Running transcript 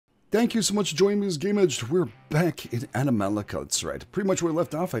Thank you so much for joining me as GameEdged. We're back in Animallica. That's right. Pretty much where we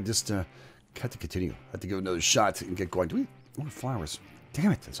left off. I just had to continue. Had to give another shot and get going. Do we? More flowers.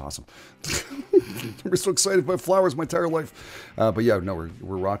 Damn it, that's awesome. We're so excited by flowers my entire life. But yeah, no,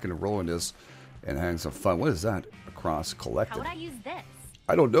 we're rocking and rolling this and having some fun. What is that? Across collected. How would I use this?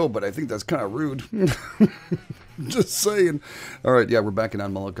 I don't know, but I think that's kind of rude. Just saying. All right, yeah, we're back in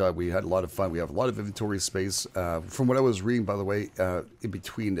Animallica. We had a lot of fun. We have a lot of inventory space. From what I was reading, by the way, in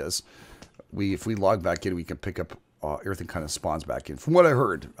between this, if we log back in, we can pick up everything kind of spawns back in. From what I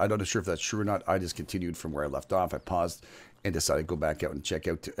heard, I'm not sure if that's true or not. I just continued from where I left off. I paused and decided to go back out and check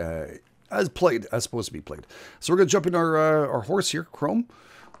out as supposed to be played. So we're going to jump in our horse here, Chrome.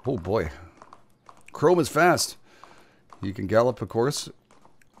 Oh, boy. Chrome is fast. You can gallop, of course.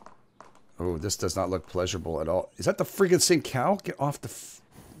 Oh, this does not look pleasurable at all. Is that the friggin' same cow? Get off the...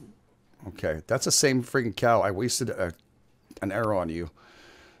 Okay, that's the same friggin' cow. I wasted an arrow on you.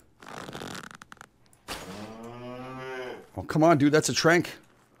 Oh, come on, dude. That's a trank.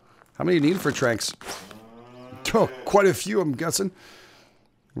 How many do you need for tranks? Oh, quite a few, I'm guessing.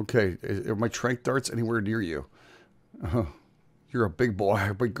 Okay, are my trank darts anywhere near you? You're a big boy,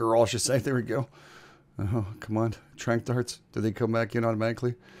 a big girl, I should say. There we go. Come on, trank darts. Do they come back in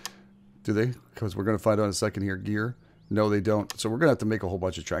automatically? Do they? Because we're going to find out in a second here. Gear? No, they don't. So we're going to have to make a whole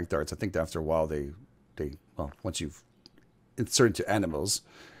bunch of trank darts. I think after a while, well, once you've inserted to animals,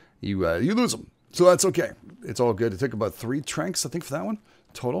 you lose them. So that's okay. It's all good. It took about 3 tranks, I think, for that one.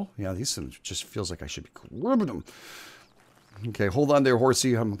 Total. Yeah, these just feels like I should be grabbing them. Okay, hold on there,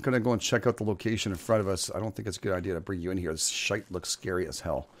 horsey. I'm going to go and check out the location in front of us. I don't think it's a good idea to bring you in here. This shite looks scary as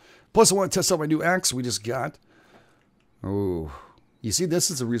hell. Plus, I want to test out my new axe we just got. Oh, you see, this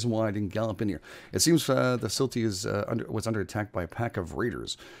is the reason why I didn't gallop in here. It seems the facility was under attack by a pack of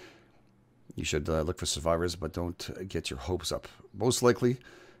raiders. You should look for survivors, but don't get your hopes up. Most likely,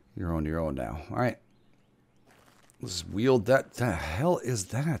 you're on your own now. All right. Let's wield that. The hell is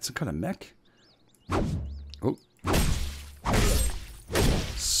that? Some kind of mech? Oh.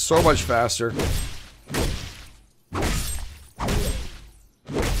 So much faster.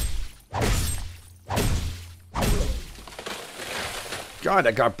 God,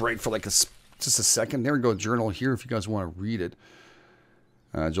 that got bright for like just a second. There we go. Journal here if you guys want to read it.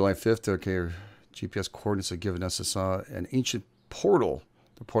 July 5th. Okay. GPS coordinates have given us. I saw an ancient portal.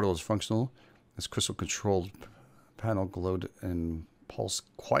 The portal is functional. This crystal controlled panel glowed and pulsed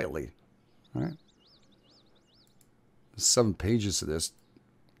quietly. All right. 7 pages to this.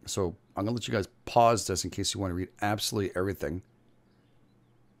 So I'm gonna let you guys pause this in case you want to read absolutely everything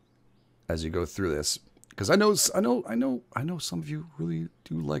as you go through this. Because I know some of you really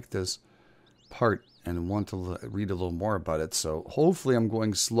do like this part and want to read a little more about it. So hopefully I'm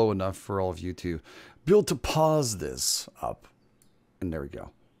going slow enough for all of you to be able to pause this up. And there we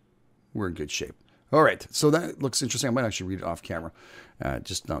go. We're in good shape. All right. So that looks interesting. I might actually read it off camera.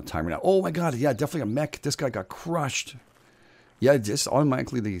 Just no timer now. Oh my God. Yeah, definitely a mech. This guy got crushed. Yeah, just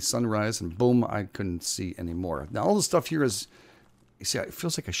automatically the sunrise and boom, I couldn't see anymore. Now all the stuff here is... You see, it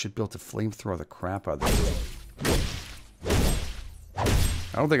feels like I should be able to flamethrower the crap out of this.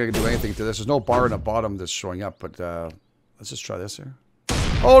 I don't think I can do anything to this. There's no bar in the bottom that's showing up, but let's just try this here.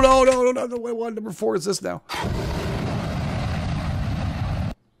 Oh, no. Wait, what? Number 4 is this now?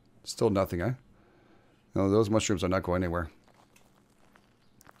 Still nothing, eh? No, those mushrooms are not going anywhere.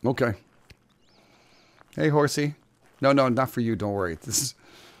 Okay. Hey, horsey. No, not for you. Don't worry. This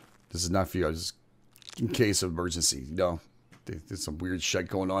is not for you. Just in case of emergency. No. There's some weird shit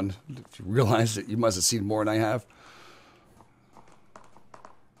going on. If you realize that you must have seen more than I have.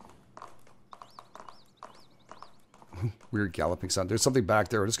 Weird galloping sound. There's something back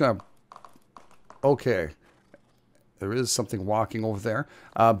there. We're just going to... Okay. There is something walking over there.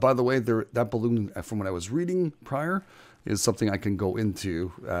 By the way, that balloon, from what I was reading prior, is something I can go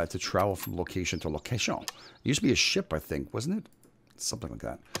into to travel from location to location. It used to be a ship, I think, wasn't it? Something like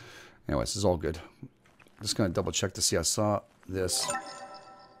that. Anyways, this is all good. I'm just going to double check to see. I saw this.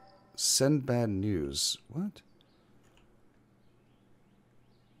 Send bad news. What?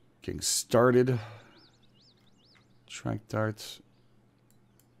 Getting started. Track darts.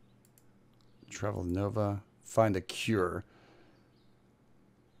 Travel Nova. Find a cure.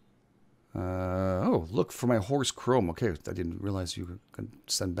 Oh, look for my horse Chrome. Okay, I didn't realize you could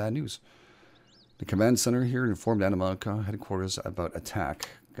send bad news. The command center here informed Animallica headquarters about attack.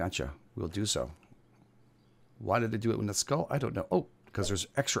 Gotcha. We'll do so. Why did they do it with the skull? I don't know. Oh, because there's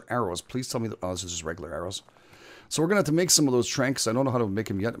extra arrows. Please tell me that. Oh, this is just regular arrows. So we're going to have to make some of those tranks. I don't know how to make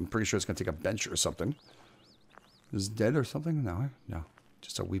them yet. I'm pretty sure it's going to take a bench or something. Is it dead or something? No.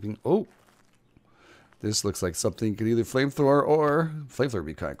 Just a weeping. Oh. This looks like something you could either flamethrower or... Flamethrower would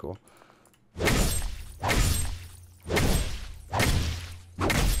be kind of cool.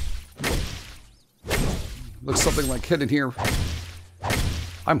 Looks something like hidden here.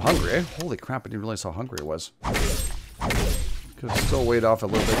 I'm hungry, eh? Holy crap, I didn't realize how hungry I was. Could have still weighed off a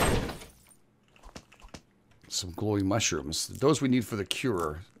little bit. Some glowing mushrooms. Those we need for the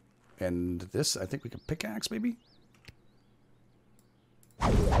cure. And this, I think we can pickaxe, maybe?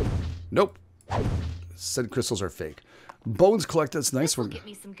 Nope. Said crystals are fake. Bones collected, that's nice. We'll get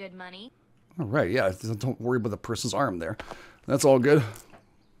me some good money. Alright, yeah, don't worry about the person's arm there. That's all good.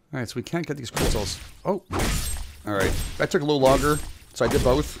 Alright, so we can't get these crystals. Oh. Alright, that took a little longer. So I did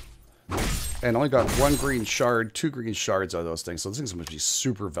both, and only got 1 green shard, 2 green shards out of those things. So those things must be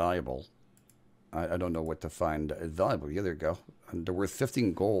super valuable. I don't know what to find valuable. Yeah, there you go. And they're worth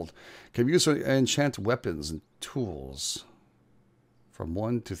 15 gold. Can be used to enchant weapons and tools. From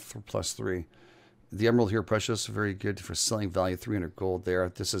 1 to +3. The emerald here, precious, very good for selling value. 300 gold there.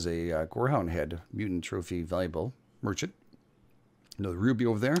 This is a Gorehound head, mutant trophy, valuable merchant. Another ruby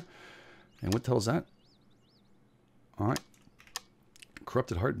over there. And what the hell is that? All right.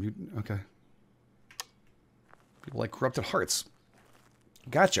 Corrupted heart mutant. Okay. People like corrupted hearts.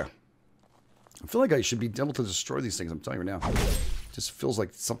 Gotcha. I feel like I should be able to destroy these things. I'm telling you right now. It just feels like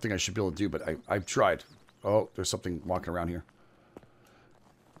something I should be able to do, but I've tried. Oh, there's something walking around here.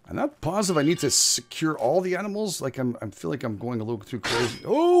 I'm not positive I need to secure all the animals. Like I feel like I'm going a little too crazy.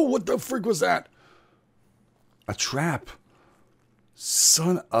 Oh, what the frick was that? A trap.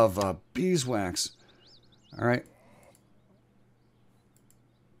 Son of a beeswax. All right.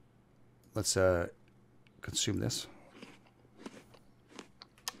 Let's consume this.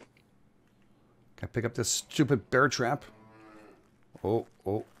 Can I pick up this stupid bear trap? Oh.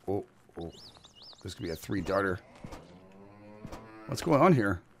 This could be a 3-darter. What's going on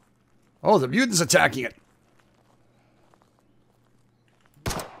here? Oh, the mutant's attacking it.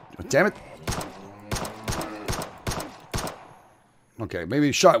 Oh, damn it. Okay,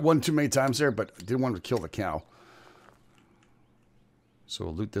 maybe shot one too many times there, but I didn't want to kill the cow. So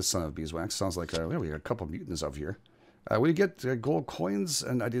we'll loot this son of beeswax. Sounds like we got a couple of mutants over here. We get gold coins,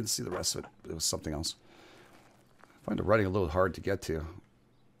 and I didn't see the rest of it. It was something else. I find the writing a little hard to get to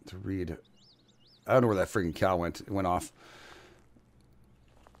read. I don't know where that freaking cow went. It went off.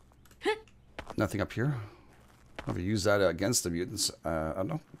 Nothing up here. I'll use that against the mutants. I don't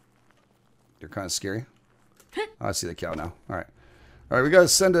know. They're kind of scary. Oh, I see the cow now. All right. All right, we got to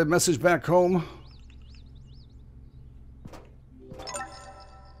send a message back home.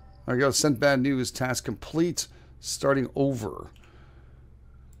 There we go. Send bad news. Task complete. Starting over.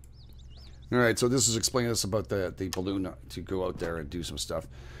 All right, so this is explaining us about the balloon to go out there and do some stuff.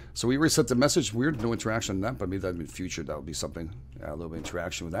 So we reset the message. Weird, no interaction on that, but maybe that in the future that would be something. A little bit of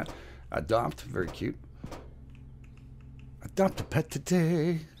interaction with that. Adopt, very cute. Adopt a pet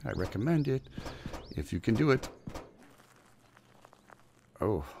today. I recommend it if you can do it.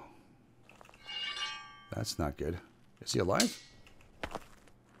 Oh, that's not good. Is he alive?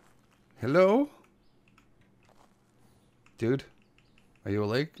 Hello? Dude, are you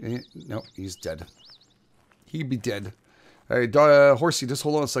awake? No, he's dead. He'd be dead. Hey, Horsey, just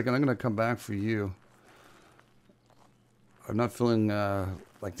hold on a second. I'm going to come back for you. I'm not feeling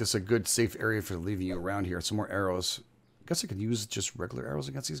like this is a good, safe area for leaving you around here. Some more arrows. I guess I could use just regular arrows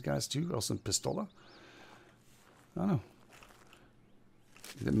against these guys too. Also, pistola. I don't know.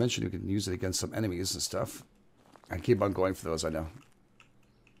 You didn't mention you could use it against some enemies and stuff. I keep on going for those, I know.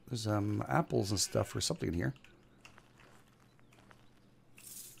 There's apples and stuff or something in here.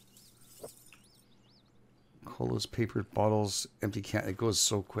 Colas, paper bottles, empty can. It goes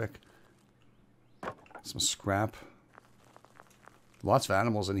so quick. Some scrap. Lots of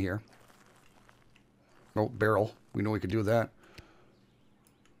animals in here. Oh, barrel. We know we could do that.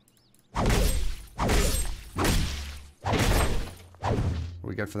 What do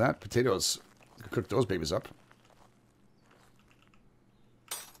we got for that? Potatoes. Cook those babies up.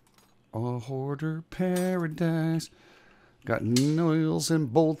 A hoarder paradise. Got nails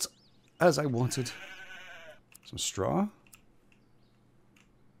and bolts as I wanted. Some straw.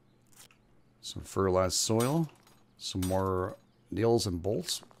 Some fertilized soil. Some more nails and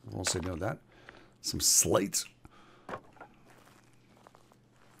bolts. We'll say no to that. Some slate.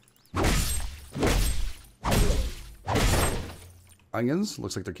 Onions.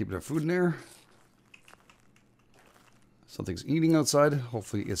 Looks like they're keeping their food in there. Something's eating outside.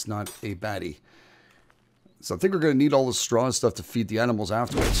 Hopefully it's not a baddie. So I think we're going to need all the straw and stuff to feed the animals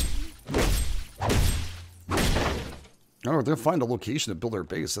afterwards. Oh, they'll find a location to build their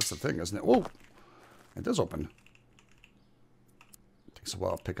base. That's the thing, isn't it? Whoa! It does open. Takes a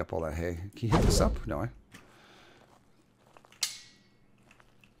while to pick up all that hay. Can you hit this up? No,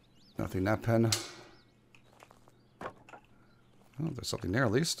 Nothing in that pen. Oh, there's something there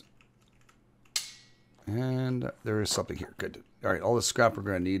at least. And there is something here. Good. All right, all the scrap we're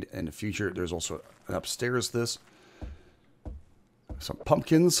going to need in the future. There's also an upstairs this. Some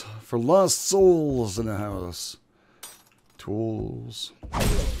pumpkins for lost souls in the house. Tools.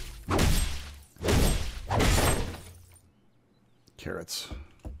 Carrots.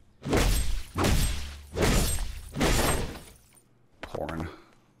 Corn.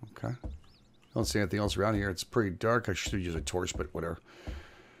 Okay. Don't see anything else around here. It's pretty dark. I should use a torch, but whatever.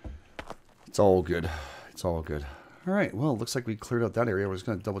 It's all good. It's all good. All right. Well, it looks like we cleared out that area. We're just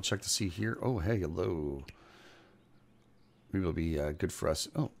going to double check to see here. Oh, hey, hello. Maybe it'll be good for us.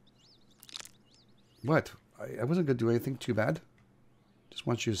 Oh. What? I wasn't going to do anything too bad. Just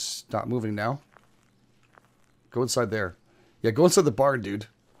want you to stop moving now. Go inside there. Yeah, go inside the barn, dude.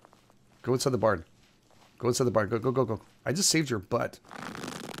 Go inside the barn. Go inside the barn. Go, go, go, go. I just saved your butt.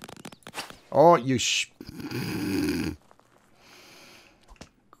 Oh, you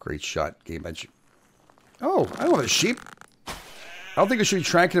Great shot, GameEdged. Oh, I don't want a sheep. I don't think I should be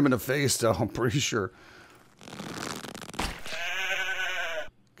tranking him in the face, though. I'm pretty sure.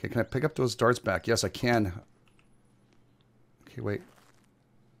 Okay, can I pick up those darts back? Yes, I can. Okay, wait.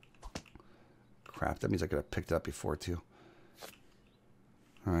 Crap, that means I could have picked it up before, too.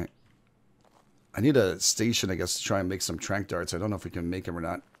 Alright. I need a station, I guess, to try and make some trank darts. I don't know if we can make them or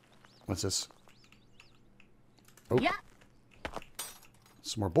not. What's this? Oh. Yeah.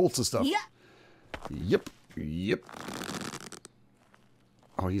 Some more bolts and stuff. Yeah. Yep. Yep.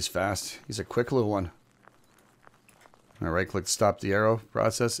 Oh, he's fast. He's a quick little one. All right, click to stop the arrow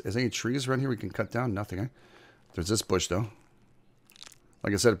process. Is there any trees around here we can cut down? Nothing, eh? There's this bush, though.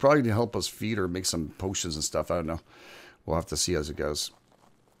 Like I said, probably to help us feed or make some potions and stuff. I don't know. We'll have to see as it goes.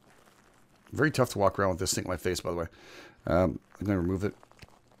 Very tough to walk around with this thing in my face, by the way. I'm going to remove it.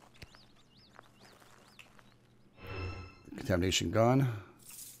 Contamination gone.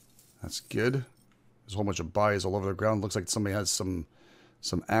 That's good. There's a whole bunch of bodies all over the ground. Looks like somebody has some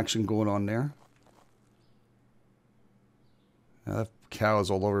action going on there. Now that cow is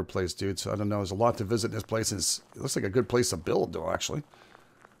all over the place, dude. So I don't know. There's a lot to visit in this place. And it looks like a good place to build, though, actually.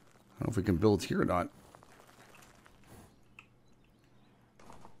 I don't know if we can build here or not.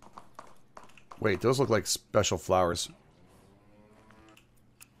 Wait, those look like special flowers.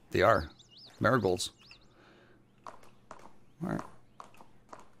 They are. Marigolds. Alright.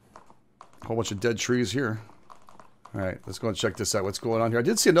 A whole bunch of dead trees here. Alright, let's go and check this out. What's going on here? I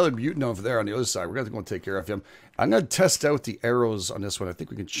did see another mutant over there on the other side. We're going to go and take care of him. I'm going to test out the arrows on this one. I think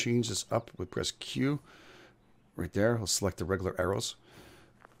we can change this up. We'll press Q. Right there. We'll select the regular arrows.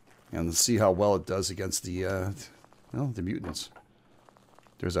 And let's see how well it does against the mutants.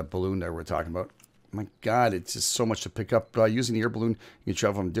 There's that balloon that we're talking about. My God, it's just so much to pick up. Using the air balloon, you can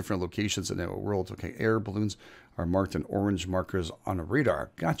travel from different locations in the world. Okay, air balloons are marked in orange markers on a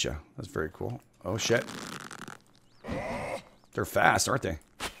radar. Gotcha. That's very cool. Oh, shit. They're fast, aren't they?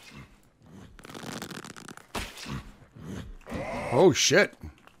 Oh, shit.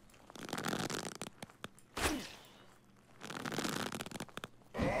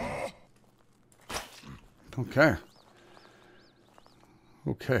 Okay.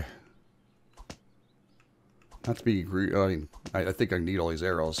 Okay. Not to be greedy. I mean, I think I need all these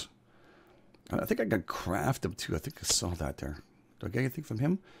arrows. I think I can craft them too. I think I saw that there. Do I get anything from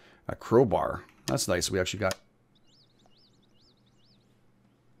him? A crowbar. That's nice. We actually got...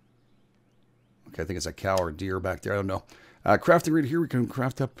 Okay, I think it's a cow or deer back there. I don't know. Crafting right here. We can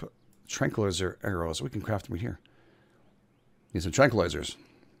craft up tranquilizer arrows. We can craft them right here. Need some tranquilizers.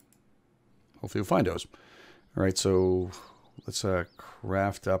 Hopefully we'll find those. All right, so let's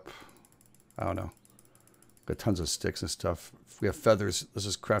craft up... I don't know. Got tons of sticks and stuff. If we have feathers, let's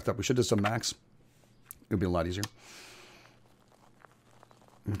just craft up. We should do some max. It'll be a lot easier.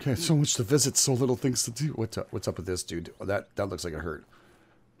 Okay, so much to visit, so little things to do. What's up with this, dude? Oh, that looks like it hurt.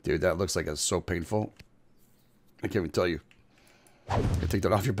 Dude, that looks like it's so painful. I can't even tell you. You take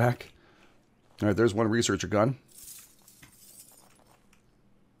that off your back. All right, there's one researcher gun.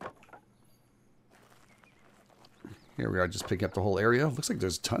 Here we are, just picking up the whole area. Looks like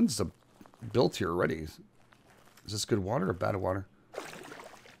there's tons of built here already. Is this good water or bad water?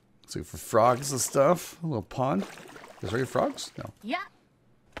 Let's see for frogs and stuff. A little pond. Is there any frogs? No. Yeah.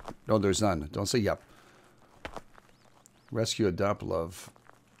 No, there's none. Don't say yep. Rescue, adopt, love.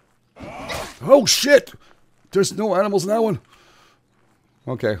 Oh shit! There's no animals in that one.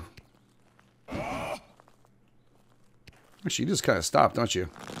 Okay. Actually, you just kind of stopped, don't you?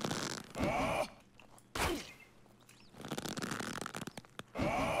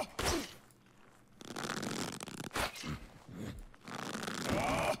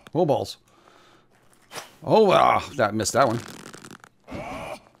 Oh, balls. Oh, that missed that one.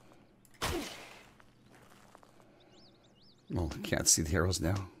 Oh, I can't see the arrows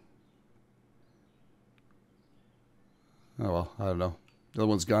now. Oh, well, I don't know. The other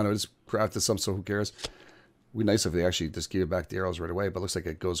one's gone. I just crafted some, so who cares? Would be nice if they actually just gave back the arrows right away, but it looks like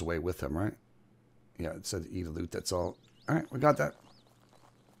it goes away with them, right? Yeah, it said eat a loot, that's all. Alright, we got that.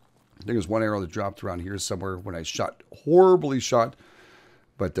 I think there's one arrow that dropped around here somewhere when I shot, horribly shot.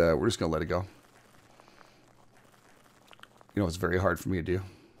 But we're just going to let it go. You know, it's very hard for me to do.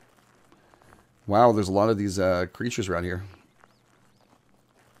 Wow, there's a lot of these creatures around here.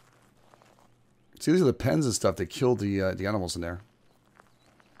 See, these are the pens and stuff that killed the animals in there.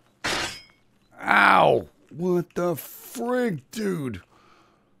 Ow! What the frig, dude?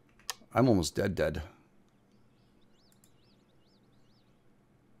 I'm almost dead.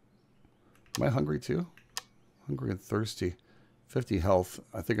 Am I hungry too? Hungry and thirsty. 50 health.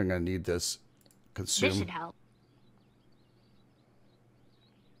 I think I'm going to need this. Consume. This should help.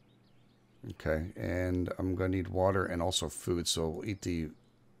 Okay, and I'm going to need water and also food, so we'll eat the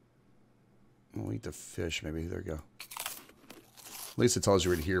fish, maybe. There you go. At least it tells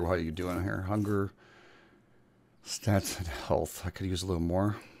you right here how you're doing here. Hunger, stats, and health. I could use a little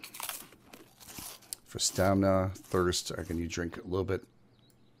more. For stamina, thirst, I can drink a little bit.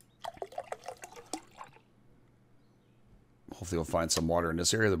 Hopefully we'll find some water in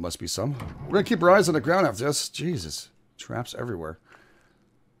this area. There must be some. We're going to keep our eyes on the ground after this. Jesus. Traps everywhere.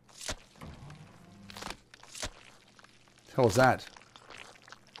 The hell is that?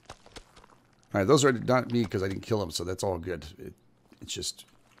 Alright, those are not me because I didn't kill them, so that's all good. It's just...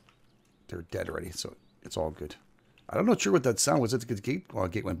 they're dead already, so it's all good. I'm not sure what that sound was. It the gate? Well, the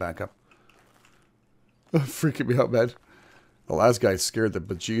gate went back up. Freaking me out, man. The last guy scared the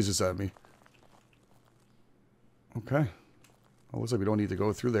bejesus out of me. Okay. Well, looks like we don't need to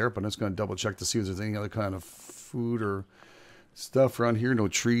go through there, but I'm just going to double check to see if there's any other kind of food or stuff around here. No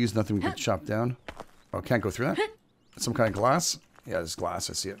trees, nothing we can chop down. Oh, can't go through that? Some kind of glass? Yeah, there's glass.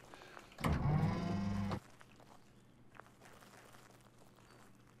 I see it.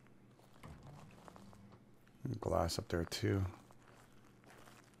 Glass up there, too.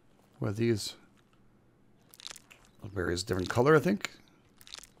 What are these? Various different color, I think.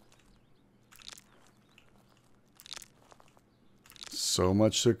 So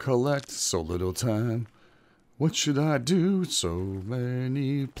much to collect, so little time. What should I do? So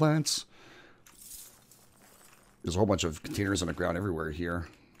many plants. There's a whole bunch of containers on the ground everywhere here.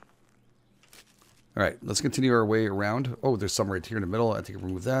 Alright, let's continue our way around. Oh, there's some right here in the middle. I think I'll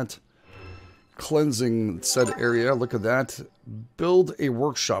remove that. Cleansing said area. Look at that. Build a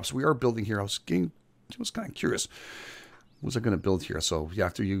workshop. So we are building here. I was kind of curious. What was I going to build here? So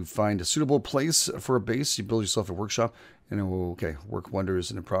after you find a suitable place for a base, you build yourself a workshop. And it will, okay, work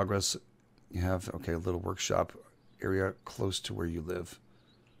wonders in progress. You have, okay, a little workshop area close to where you live.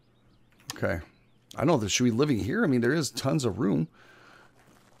 Okay. I don't know, should we be living here? I mean, there is tons of room.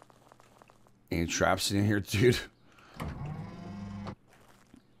 Any traps in here, dude?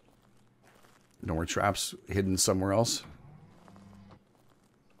 No more traps hidden somewhere else.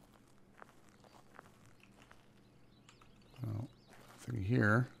 Oh, nothing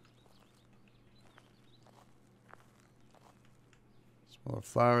here. Smaller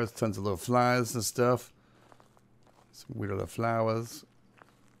flowers, tons of little flies and stuff. Some weird little flowers.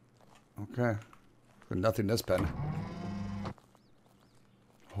 Okay. Nothing in this pen.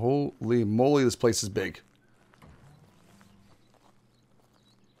 Holy moly, this place is big.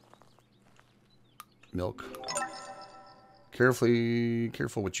 Milk. Careful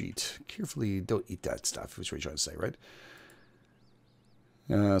what you eat. Carefully, don't eat that stuff, is what you're trying to say, right?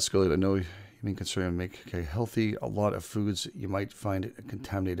 Scully, I know you mean concern make healthy. A lot of foods you might find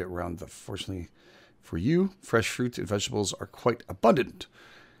contaminated around. Fortunately for you, fresh fruit and vegetables are quite abundant.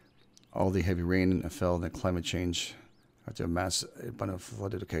 All the heavy rain and fell and the climate change after a mass abundant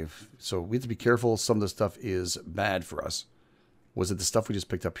flooded. Okay, so we have to be careful. Some of the stuff is bad for us. Was it the stuff we just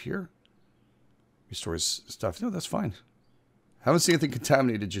picked up here? Restores stuff. No, that's fine. Haven't seen anything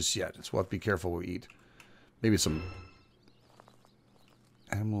contaminated just yet. So we'll have to be careful what we eat. Maybe some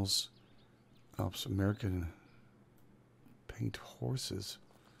animals. Alps, American paint horses.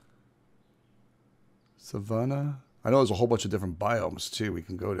 Savannah. I know there's a whole bunch of different biomes too we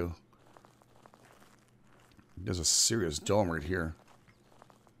can go to. There's a serious dome right here.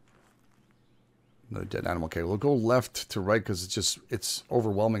 Another dead animal. Okay, we'll go left to right because it's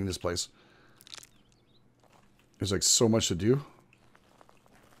overwhelming, this place. There's like so much to do.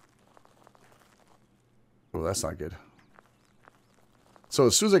 Oh, that's not good. So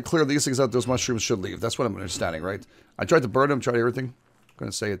as soon as I clear these things out, those mushrooms should leave. That's what I'm understanding, right? I tried to burn them, tried everything.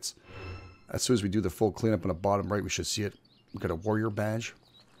 going to say it's... As soon as we do the full cleanup on the bottom right, we should see it. We've got a warrior badge.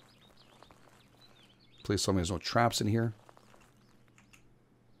 Please tell me there's no traps in here.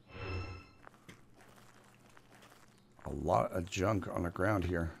 A lot of junk on the ground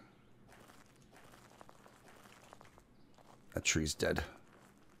here. That tree's dead.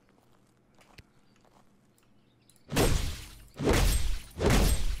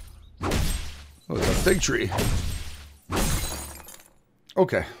 Oh, it's a fig tree.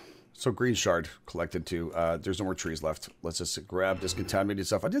 Okay. So green shard collected too. There's no more trees left. Let's just grab this contaminated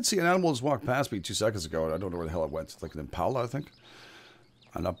stuff. I did see an animal just walk past me 2 seconds ago. I don't know where the hell it went. It's like an impala, I think.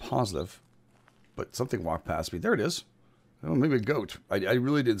 I'm not positive. But something walked past me. There it is. Oh, maybe a goat. I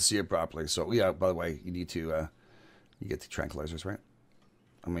really didn't see it properly. So, yeah, by the way, you need to... you get the tranquilizers, right?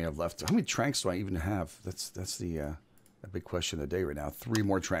 How many I have left? How many tranks do I even have? That's the big question of the day right now. 3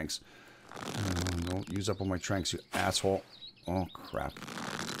 more tranks. Don't use up all my tranks, you asshole. Oh, crap.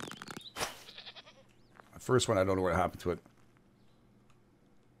 First one, I don't know what happened to it.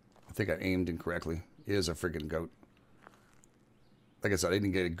 I think I aimed incorrectly. It is a freaking goat. Like I said, I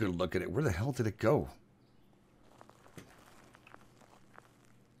didn't get a good look at it. Where the hell did it go?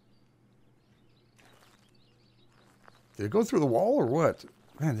 Did it go through the wall or what?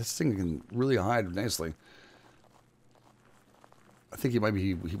 Man, this thing can really hide nicely. I think he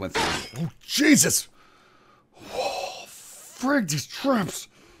went through. Oh, Jesus! Oh, frig, these traps!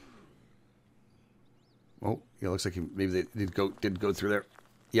 Oh, yeah, looks like maybe they did go through there.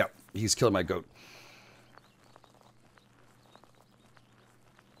 Yeah, he's killing my goat.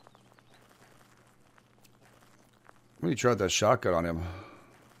 Let me try that shotgun on him.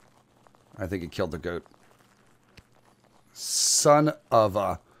 I think he killed the goat. Son of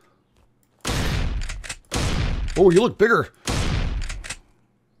a... Oh, you look bigger.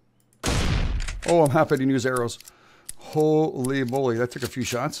 Oh, I'm happy to use arrows. Holy moly, that took a few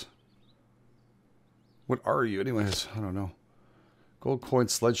shots. What are you anyways? I don't know. Gold coin,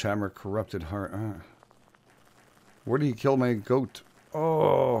 sledgehammer, corrupted heart. Where did he kill my goat?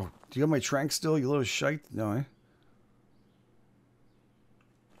 Oh, do you have my trank still, you little shite? No, eh?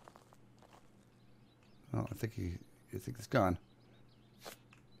 Oh, I think it's gone.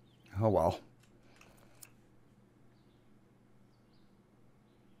 Oh, well.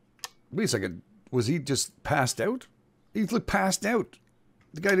 Wait a second. Was he just passed out? He looked passed out.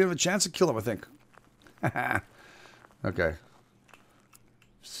 The guy didn't have a chance to kill him, I think. Okay.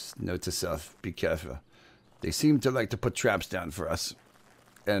 Note to self, be careful. They seem to like to put traps down for us.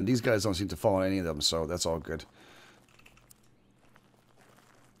 And these guys don't seem to fall on any of them, so that's all good.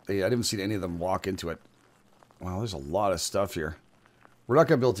 Yeah, I didn't see any of them walk into it. Wow, there's a lot of stuff here. We're not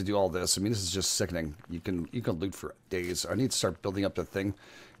going to be able to do all this. I mean, this is just sickening. You can loot for days. I need to start building up the thing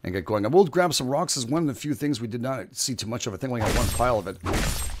and get going. I will grab some rocks as one of the few things we did not see too much of. I think we only got 1 pile of it.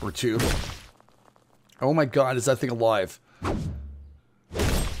 Or 2. Oh my god, is that thing alive? Do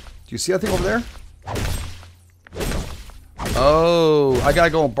you see that thing over there? Oh, I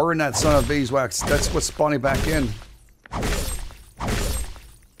gotta go and burn that son of beeswax. That's what's spawning back in.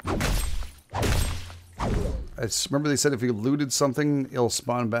 Remember they said if you looted something, it'll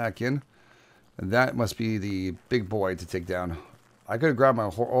spawn back in? And that must be the big boy to take down. I gotta grab my...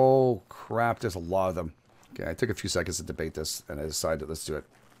 Oh, crap, there's a lot of them. Okay, I took a few seconds to debate this, and I decided, let's do it.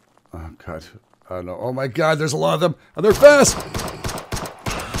 Oh, God. Oh, no. Oh, my God, there's a lot of them, and they're fast!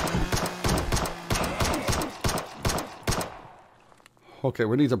 Okay,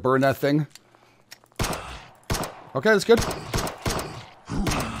 we need to burn that thing. Okay, that's good.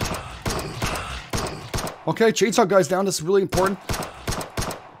 Okay, chainsaw guy's down. This is really important.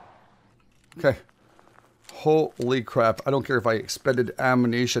 Okay. Holy crap. I don't care if I expended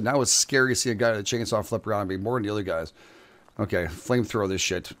ammunition. That was scary to see a guy with a chainsaw flip around me more than the other guys. Okay, flamethrower this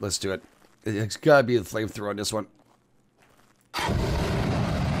shit. Let's do it. It's gotta be the flamethrower on this one.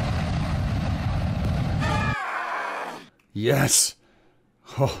 Yes.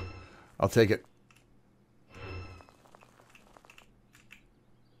 Oh, I'll take it.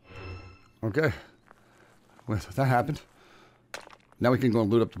 Okay. Well, that happened. Now we can go and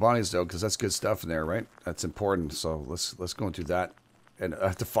loot up the bodies though, because that's good stuff in there, right? That's important. So let's go and do that. And I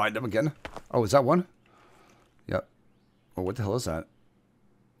have to find them again. Oh, is that one? Yep. Oh, what the hell is that?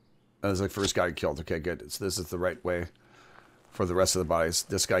 That was the first guy killed. Okay, good. So this is the right way for the rest of the bodies.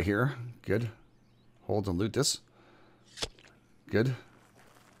 This guy here. Good. Hold and loot this. Good.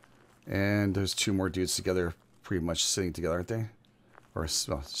 And there's 2 more dudes together, pretty much sitting together, aren't they? Or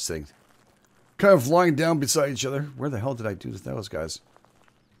well, sitting. Kind of lying down beside each other. Where the hell did I do those guys?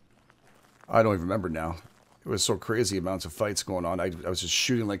 I don't even remember now. It was so crazy amounts of fights going on. I was just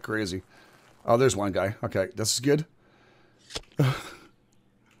shooting like crazy. Oh, there's one guy. Okay, this is good.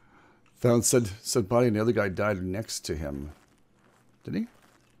 Found said body and the other guy died next to him. Did he?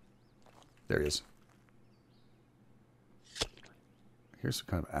 There he is. Here's some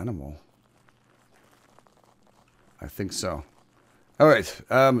kind of animal. I think so. All right.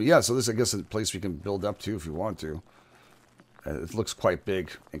 Yeah, so this, I guess, is a place we can build up to if you want to. It looks quite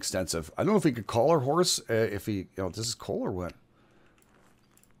big, extensive. I don't know if we could call our horse if he, this is coal or what?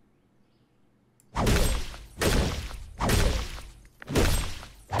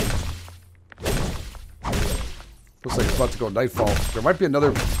 Looks like it's about to go nightfall. There might be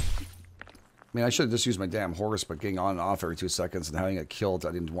another... I mean, I should have just used my damn horse, but getting on and off every 2 seconds and having it killed,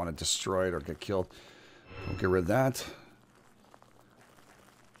 I didn't want to destroy it or get killed. We'll get rid of that.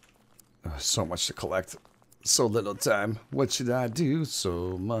 So much to collect. So little time. What should I do?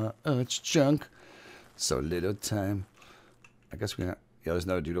 So much junk. So little time. I guess we... Yeah, there's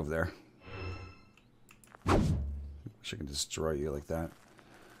another dude over there. Wish I could destroy you like that.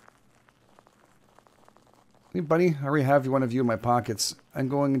 Hey, buddy, I already have one of you in my pockets. I'm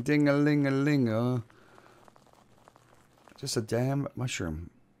going ding-a-ling-a-ling-a. Just a damn mushroom.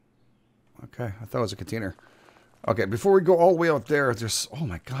 Okay, I thought it was a container. Okay, before we go all the way out there, there's... Oh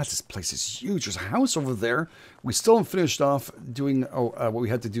my god, this place is huge. There's a house over there. We still haven't finished off doing what we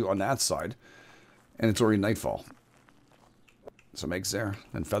had to do on that side. And it's already nightfall. Some eggs there.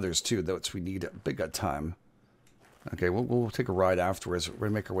 And feathers, too, though we need a big time. Okay, we'll take a ride afterwards. We're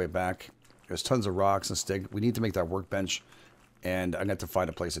going to make our way back. There's tons of rocks and stick. We need to make that workbench. And I'm going to have to find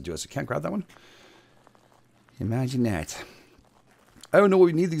a place to do it. So can't grab that one? Imagine that. I don't know what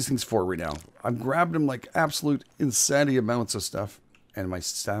we need these things for right now. I'm grabbing them like absolute insanity amounts of stuff. And my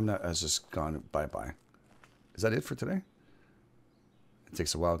stamina has just gone bye-bye. Is that it for today? It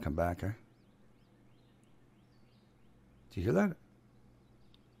takes a while to come back, eh? Do you hear that? It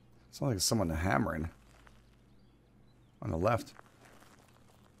sounds like someone hammering. On the left.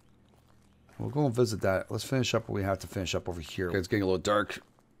 We'll go and visit that. Let's finish up what we have to finish up over here. Okay, it's getting a little dark.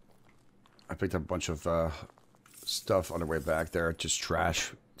 I picked up a bunch of stuff on the way back there. Just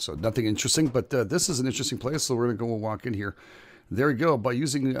trash. So nothing interesting. But this is an interesting place. So we're going to go and walk in here. There we go. By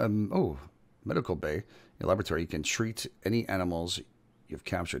using, medical bay, a laboratory, you can treat any animals you've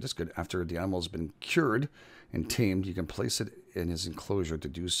captured. That's good. After the animal has been cured and tamed, you can place it in his enclosure. To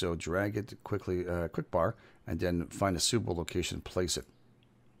do so, drag it quickly, quick bar, and then find a suitable location and place it.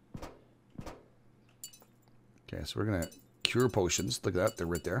 Okay, so we're going to cure potions. Look at that. They're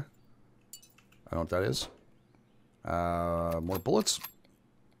right there. I don't know what that is. More bullets.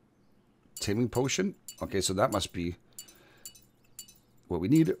 Taming potion. Okay, so that must be what we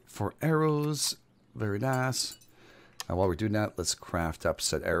need for arrows. Very nice. And while we're doing that, let's craft up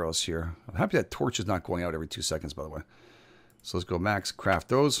set arrows here. I'm happy that torch is not going out every 2 seconds, by the way. So let's go max craft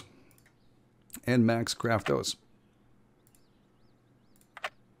those. And max craft those.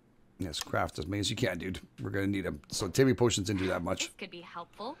 Yes, craft as many as you can, dude. We're going to need them. So taming potions didn't do that much. This could be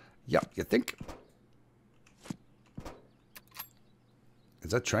helpful. Yep, you think? Is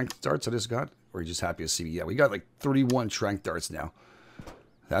that trank darts I just got? Or are you just happy to see me? Yeah, we got like 31 trank darts now.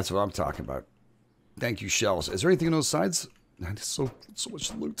 That's what I'm talking about. Thank you, shells. Is there anything on those sides? Man, it's so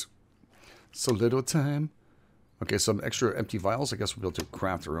much loot. So little time. Okay, some extra empty vials. I guess we'll be able to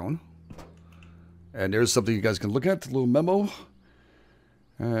craft our own. And there's something you guys can look at. A little memo.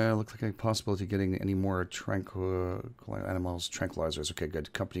 Looks like a possibility of getting any more animals tranquilizers. Okay,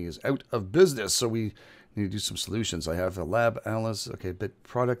 good. Company is out of business, so we need to do some solutions. I have a lab analyst. Okay, bit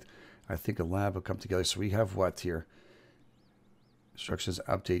product. I think a lab will come together. So we have what here? Instructions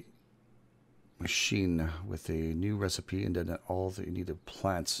update machine with a new recipe, and then all the needed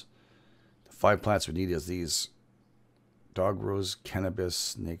plants. The 5 plants we need is these: dog rose, cannabis,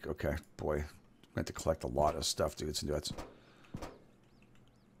 snake. Okay, boy, we have to collect a lot of stuff, dudes and dudes.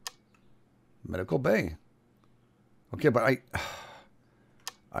 Medical bay. Okay, but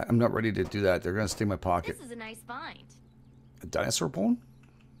I'm not ready to do that. They're going to stay in my pocket. This is a nice find. A dinosaur bone?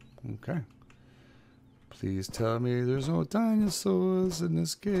 Okay. Please tell me there's no dinosaurs in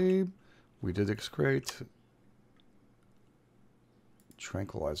this game. We did excrete.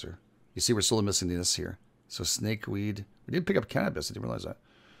 Tranquilizer. You see, we're still missing this here. So snakeweed. We did pick up cannabis. I didn't realize that.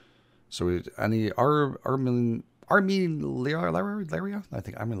 So we any Armillaria? I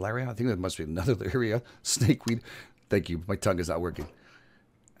think Armillaria. I think that must be another area. Snakeweed. Thank you. My tongue is not working.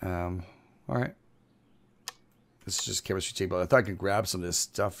 All right. This is just chemistry table. I thought I could grab some of this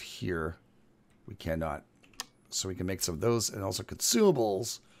stuff here. We cannot. So we can make some of those and also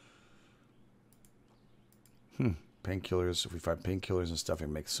consumables. Painkillers. If we find painkillers and stuff, we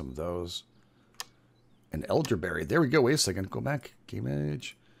can make some of those. An elderberry. There we go. Wait a second. Go back.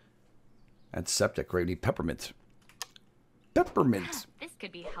 GameEdged. Antiseptic. Right. We need peppermint. Peppermint. This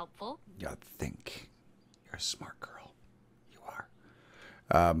could be helpful. You think. You're a smart girl. You are.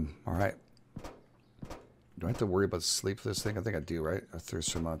 All right. Do I have to worry about sleep for this thing? I think I do, right? After a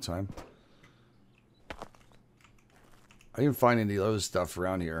certain amount of time. I didn't find any other stuff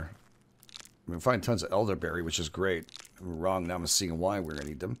around here. I find tons of elderberry, which is great. I'm wrong. Now I'm seeing why we're going to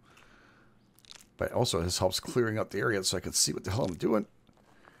need them. But also, this helps clearing up the area so I can see what the hell I'm doing.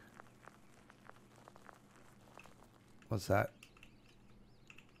 What's that?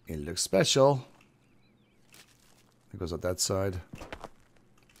 It looks special. It goes up that side.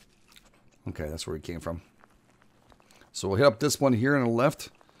 Okay, that's where we came from. So we'll hit up this one here on the left.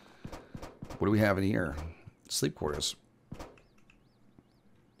 What do we have in here? Sleep quarters.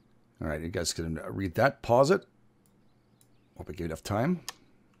 All right, you guys can read that. Pause it. Hope I give you enough time.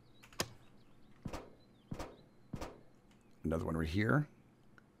 Another one right here.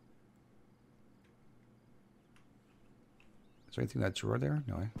 Is there anything in that drawer there?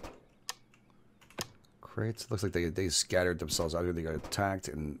 No. Crates. Looks like they scattered themselves out here. They got attacked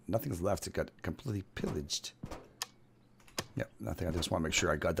and nothing's left. It got completely pillaged. Yep, nothing. I just want to make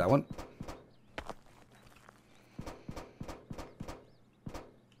sure I got that one.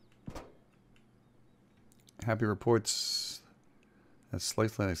 Happy reports. That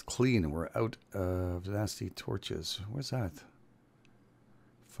slice line is clean and we're out of nasty torches. Where's that?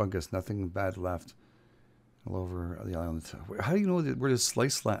 Fungus, nothing bad left. All over the island. How do you know where this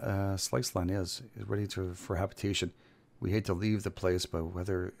slice line is? Is ready for habitation. We hate to leave the place, but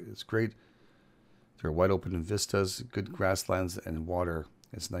weather is great. There are wide open vistas, good grasslands, and water.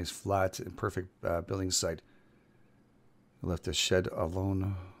 It's nice, flat, and perfect building site. We left the shed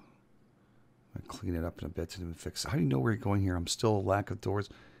alone. I'll clean it up in a bit and fix it. How do you know where you're going here? I'm still a lack of doors.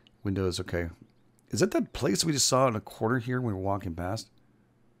 Windows, okay. Is that place we just saw in the corner here when we were walking past?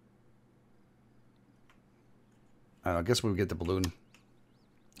 I guess when we get the balloon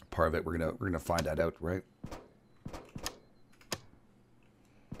part of it, we're gonna find that out, right?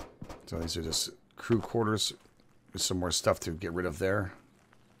 So these are just crew quarters. There's some more stuff to get rid of there.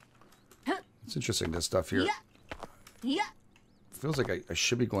 It's interesting, this stuff here. Yeah. Feels like I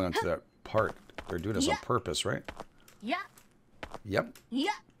should be going onto that part. They're doing this on purpose, right? Yeah. Yep.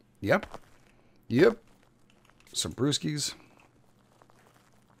 Yeah. Yep. Yep. Some brewskis.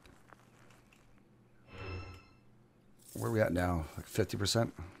 Where are we at now? Like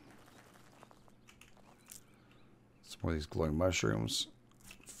 50%? Some more of these glowing mushrooms.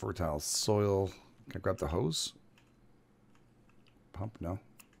 Fertile soil. Can I grab the hose? Pump? No.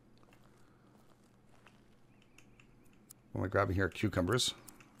 What am I grabbing here? Cucumbers.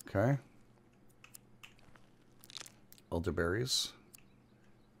 Okay. Elderberries.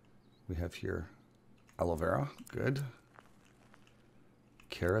 We have here aloe vera. Good.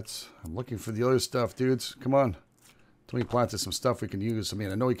 Carrots. I'm looking for the other stuff, dudes. Come on. Too many planted some stuff we can use. I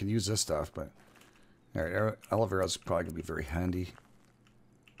mean, I know we can use this stuff, but... Alright, aloe vera is probably going to be very handy.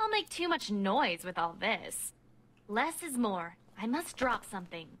 I'll make too much noise with all this. Less is more. I must drop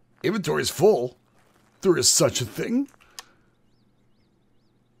something. Inventory is full. There is such a thing.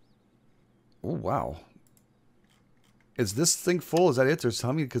 Oh, wow. Is this thing full? Is that it? There's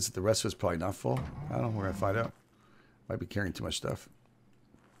how many? Because the rest of it's probably not full. I don't know. We're going to find out. Might be carrying too much stuff.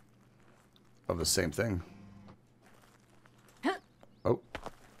 Of the same thing. Oh.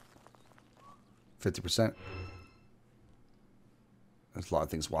 50%. There's a lot of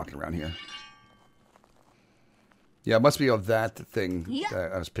things walking around here. Yeah, it must be of that thing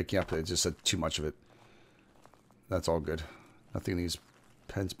that I was picking up. It just said too much of it. That's all good. Nothing in these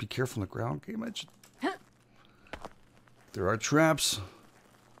pens. Be careful on the ground, GameEdged. There are traps.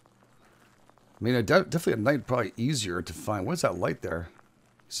 I mean, definitely at night, probably easier to find. What's that light there?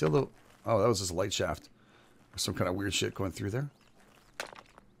 See a little... Oh, that was just a light shaft. There's some kind of weird shit going through there.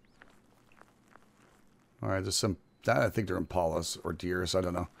 Alright, there's some... I think they're impalas or deers. I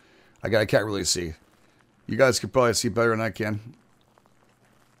don't know. I can't really see. You guys could probably see better than I can.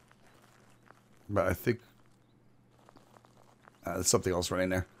 But I think... there's something else running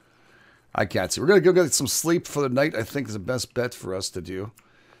there. I can't see. We're going to go get some sleep for the night. I think is the best bet for us to do.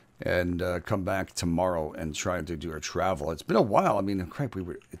 And come back tomorrow and try to do our travel. It's been a while. I mean, crap,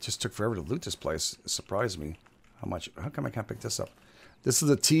 it just took forever to loot this place. It surprised me how come I can't pick this up? This is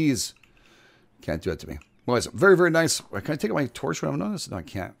a tease. Can't do it to me. Well, it's very, very nice. Can I take out my torch when I'm on this? No, I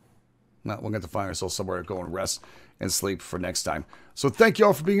can't. No, we'll get to find ourselves somewhere to go and rest and sleep for next time. So thank you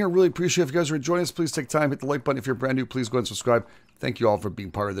all for being here. Really appreciate it. If you guys are enjoying this, please take time, hit the like button. If you're brand new, please go ahead and subscribe. Thank you all for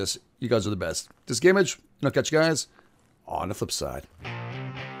being part of this. You guys are the best. This is GameEdged, and I'll catch you guys on the flip side.